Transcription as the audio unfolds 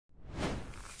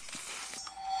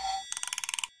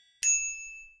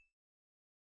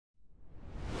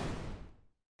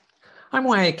I'm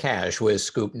Wyatt Cash with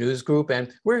Scoop News Group,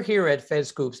 and we're here at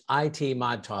FedScoop's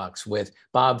ITModTalks with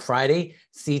Bob Friday,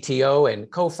 CTO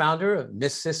and co-founder of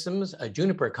Mist Systems, a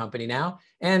Juniper company now,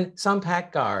 and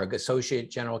Sampak Garg, Associate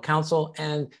General Counsel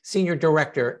and Senior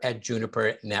Director at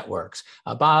Juniper Networks.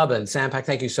 Bob and Sampak,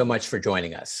 thank you so much for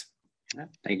joining us.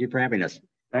 Thank you for having us.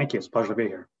 Thank you. It's a pleasure to be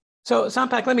here. So,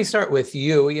 Sampak, let me start with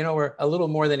you. You know, we're a little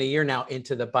more than a year now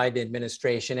into the Biden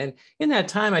administration. And in that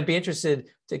time, I'd be interested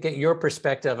to get your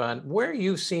perspective on where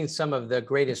you've seen some of the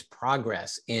greatest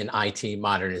progress in IT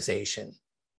modernization.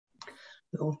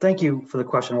 Well, thank you for the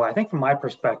question. Well, I think from my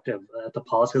perspective, at the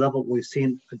policy level, we've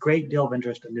seen a great deal of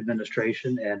interest in the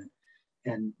administration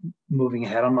and moving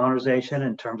ahead on modernization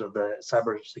in terms of the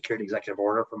cybersecurity executive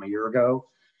order from a year ago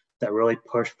that really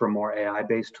pushed for more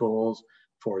AI-based tools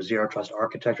for zero trust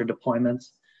architecture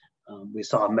deployments. We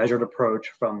saw a measured approach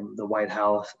from the White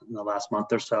House in the last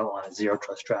month or so on a zero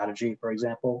trust strategy, for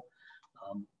example.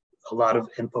 A lot of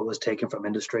input was taken from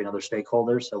industry and other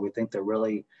stakeholders. So we think they're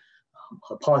really, on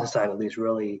the policy side at least,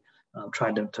 really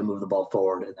trying to move the ball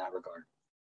forward in that regard.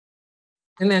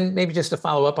 And then maybe just to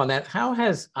follow up on that, how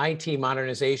has IT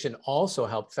modernization also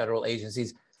helped federal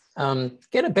agencies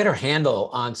get a better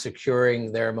handle on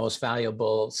securing their most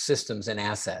valuable systems and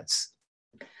assets?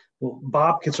 Well,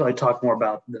 Bob can certainly talk more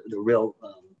about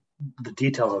the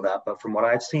details of that, but from what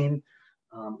I've seen,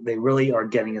 they really are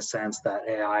getting a sense that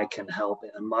AI can help,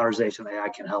 and modernization of AI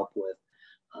can help with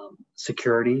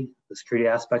security, the security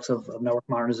aspects of network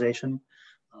modernization.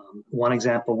 One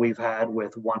example we've had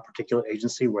with one particular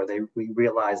agency where we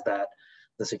realized that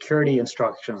the security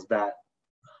instructions that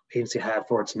agency had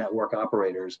for its network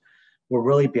operators were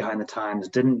really behind the times,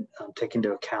 didn't take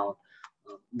into account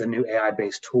the new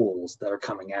AI-based tools that are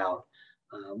coming out.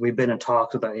 We've been in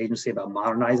talks with that agency about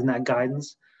modernizing that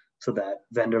guidance so that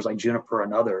vendors like Juniper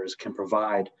and others can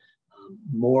provide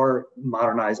more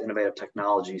modernized, innovative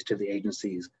technologies to the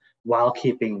agencies while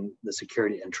keeping the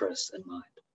security interests in mind.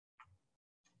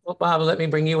 Well, Bob, let me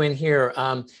bring you in here.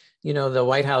 You know, the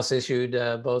White House issued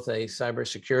both a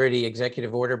cybersecurity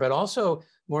executive order, but also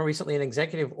more recently an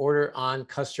executive order on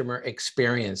customer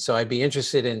experience. So I'd be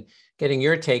interested in getting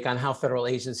your take on how federal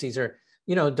agencies are,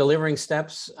 you know, delivering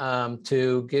steps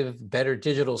to give better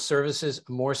digital services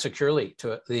more securely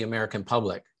to the American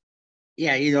public.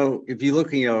 Yeah, you know, if you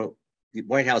look, you know, the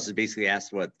White House has basically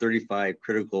asked, 35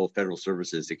 critical federal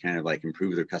services to kind of like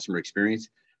improve their customer experience.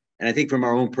 And I think from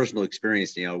our own personal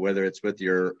experience, you know, whether it's with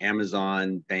your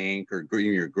Amazon bank or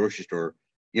your grocery store,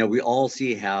 you know, we all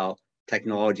see how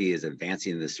technology is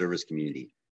advancing in the service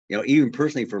community. You know, even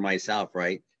personally for myself,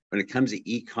 right? When it comes to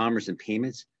e-commerce and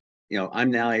payments, you know, I'm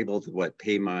now able to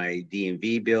pay my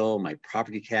DMV bill, my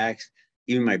property tax,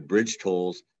 even my bridge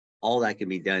tolls, all that can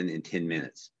be done in 10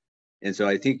 minutes. And so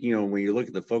I think, you know, when you look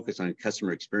at the focus on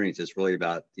customer experience, it's really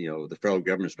about, you know, the federal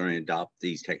government starting to adopt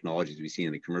these technologies we see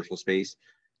in the commercial space,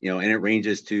 you know, and it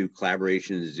ranges to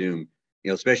collaboration and Zoom,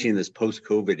 you know, especially in this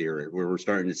post-COVID era where we're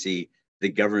starting to see the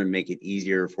government make it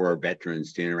easier for our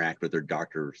veterans to interact with their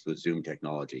doctors with Zoom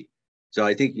technology. So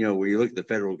I think, you know, when you look at the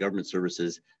federal government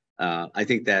services, I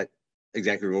think that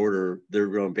executive order, they're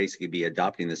going to basically be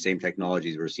adopting the same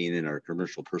technologies we're seeing in our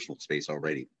commercial personal space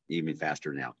already, even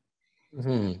faster now.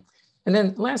 Mm-hmm. And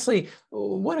then lastly,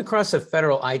 what across the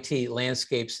federal IT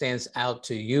landscape stands out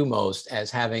to you most as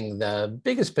having the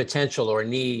biggest potential or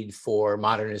need for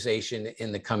modernization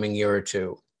in the coming year or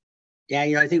two? Yeah,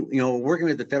 you know, I think, you know, working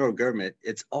with the federal government,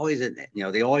 it's always, you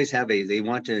know, they always have they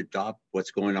want to adopt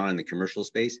what's going on in the commercial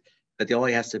space, but they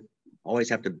always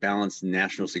have to balance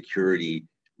national security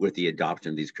with the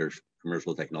adoption of these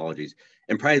commercial technologies.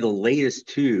 And probably the latest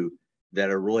two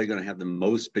that are really going to have the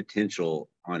most potential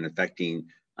on affecting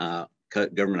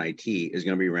government IT is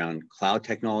going to be around cloud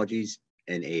technologies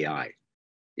and AI.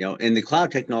 You know, and the cloud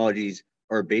technologies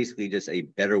are basically just a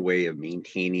better way of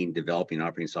maintaining, developing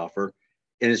operating software.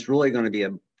 And it's really going to be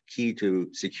a key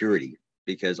to security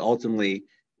because ultimately,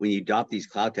 when you adopt these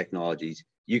cloud technologies,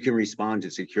 you can respond to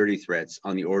security threats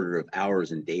on the order of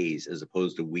hours and days as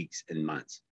opposed to weeks and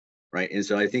months, right? And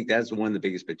so I think that's one of the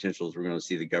biggest potentials we're going to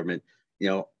see the government. You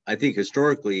know, I think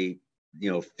historically, you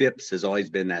know, FIPS has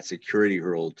always been that security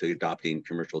hurdle to adopting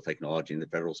commercial technology in the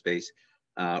federal space.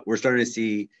 We're starting to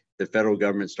see the federal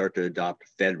government start to adopt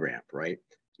FedRAMP, right?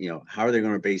 You know, how are they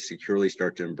going to securely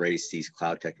start to embrace these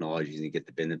cloud technologies and get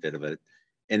the benefit of it?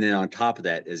 And then on top of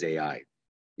that is AI,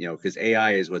 you know, because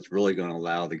AI is what's really going to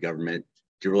allow the government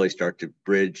to really start to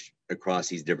bridge across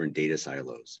these different data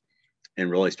silos and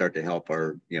really start to help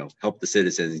help the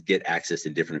citizens get access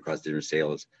to across different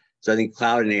silos. So I think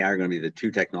cloud and AI are going to be the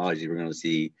two technologies we're going to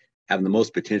see having the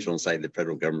most potential inside the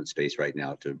federal government space right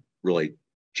now to really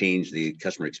change the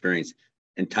customer experience,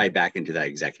 tie back into that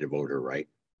executive order, right?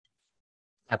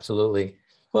 Absolutely.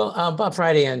 Well, Bob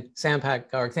Friday and Sampak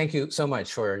Garg, thank you so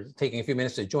much for taking a few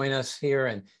minutes to join us here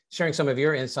and sharing some of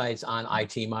your insights on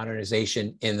IT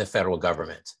modernization in the federal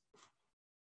government.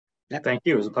 Yep. Thank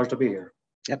you. It was a pleasure to be here.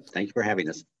 Yep. Thank you for having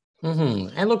us.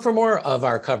 And look for more of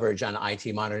our coverage on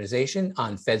IT modernization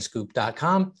on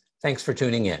FedScoop.com. Thanks for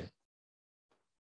tuning in.